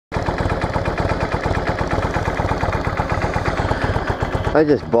I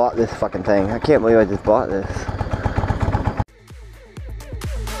just bought this fucking thing. I can't believe I just bought this. If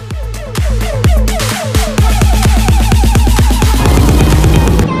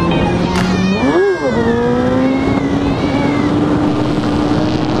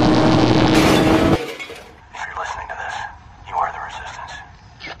you're listening to this, you are the resistance.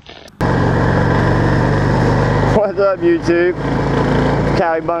 What's up, YouTube?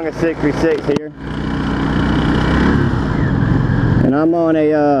 Cowabunga 636 here. And I'm on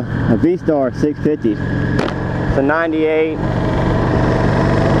a Vstar 650. It's a 98.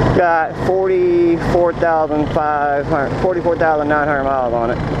 Got 44,900 miles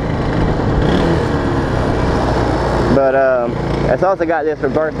on it. But it's also got this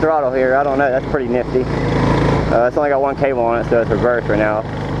reverse throttle here. I don't know, that's pretty nifty. It's only got one cable on it, so it's reverse right now.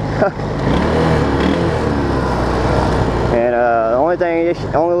 And the only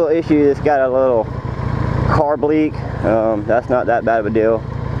little issue, it's got a little carb leak. That's not that bad of a deal.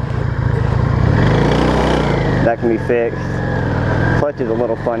 That can be fixed. Clutch is a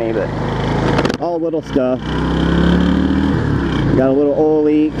little funny, but all little stuff. Got a little oil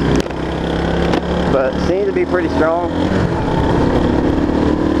leak, but seems to be pretty strong.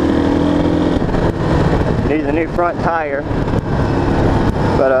 Needs a new front tire.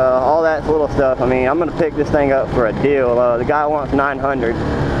 But all that little stuff, I mean, I'm gonna pick this thing up for a deal. The guy wants 900.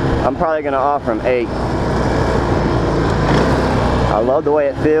 I'm probably gonna offer him 8. I love the way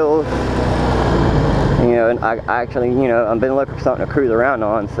it feels. You know, and I actually, you know, I've been looking for something to cruise around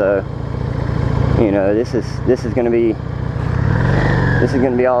on, so you know, this is gonna be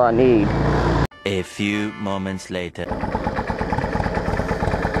all I need. A few moments later.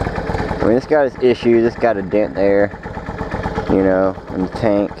 I mean, it's got its issues. It's got a dent there, you know, in the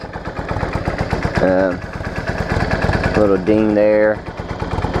tank. Little ding there,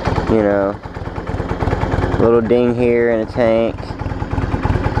 you know, little ding here in the tank.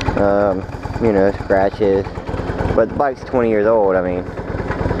 You know, scratches. But the bike's 20 years old. I mean,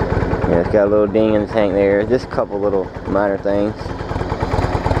 you know, it's got a little ding in the tank there. Just a couple little minor things.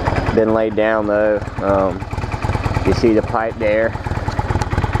 Been laid down though. You see the pipe there.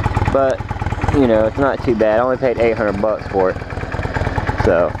 But you know, it's not too bad. I only paid 800 bucks for it.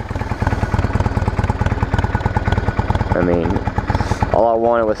 So, I mean, all I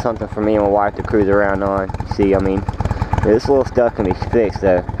wanted was something for me and my wife to cruise around on. See, I mean, this little stuff can be fixed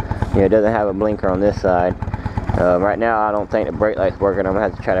though. You know, it doesn't have a blinker on this side. Right now, I don't think the brake light's working. I'm gonna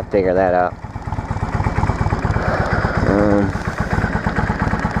have to try to figure that out.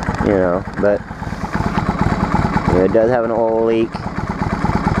 You know, but you know, it does have an oil leak.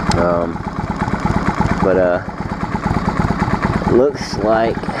 Looks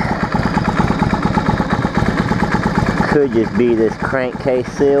like could just be this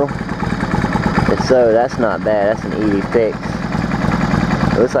crankcase seal. If so, that's not bad. That's an easy fix.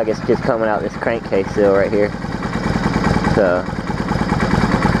 It looks like it's just coming out this crankcase seal right here. So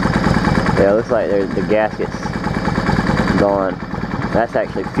yeah, it looks like the gasket's gone. That's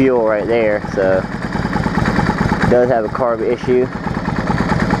actually fuel right there, so it does have a carb issue.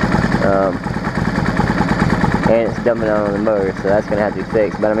 And it's dumping out on the motor, so that's gonna have to be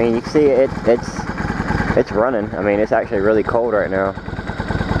fixed. But I mean, you can see it's running. I mean, it's actually really cold right now,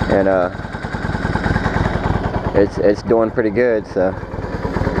 and it's doing pretty good. So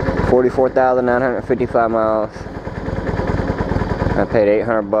 44,955 miles. I paid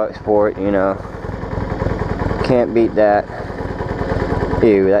 800 bucks for it. You know, can't beat that.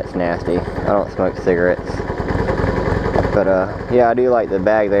 Ew, that's nasty. I don't smoke cigarettes. But yeah, I do like the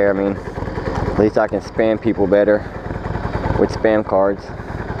bag there. I mean, at least I can spam people better with spam cards.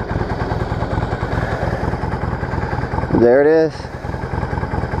 There it is.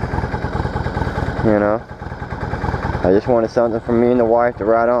 You know, I just wanted something for me and the wife to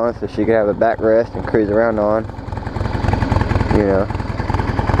ride on so she could have a backrest and cruise around on. You know,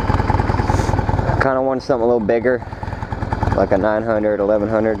 kind of wanted something a little bigger, like a 900,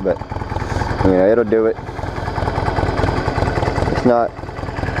 1100, but you know, it'll do it. It's not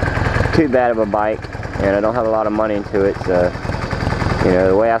too bad of a bike, and I don't have a lot of money into it, so you know,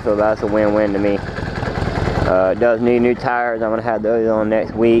 the way I feel about it's a win-win to me. It does need new tires. I'm gonna have those on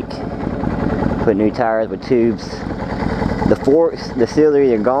next week. Put new tires with tubes. The forks, the seals are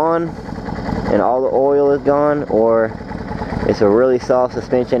either gone and all the oil is gone, or it's a really soft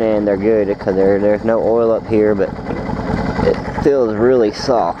suspension and they're good because there's no oil up here, but it feels really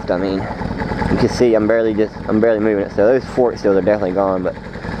soft. I mean, you can see I'm barely moving it, so those fork seals are definitely gone. But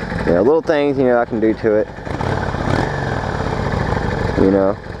you know, little things, you know, I can do to it, you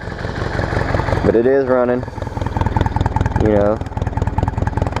know, but it is running. You know,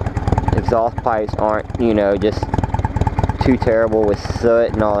 exhaust pipes aren't, you know, just too terrible with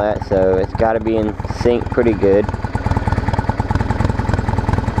soot and all that, so it's got to be in sync pretty good.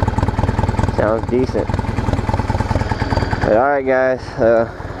 Sounds decent. But alright guys,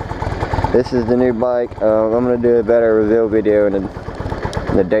 this is the new bike. I'm going to do a better reveal video in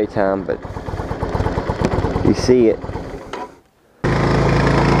the daytime, but you see it.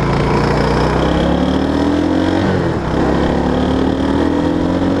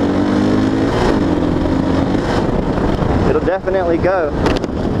 It'll definitely go.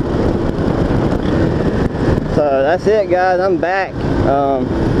 So that's it guys, I'm back.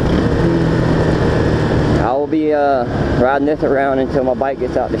 I will be riding this around until my bike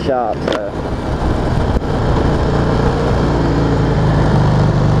gets out the shop. So.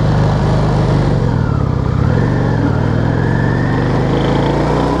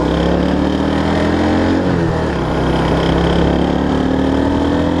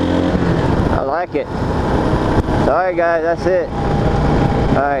 I like it. Alright guys, that's it.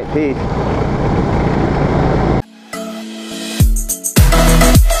 Alright, peace.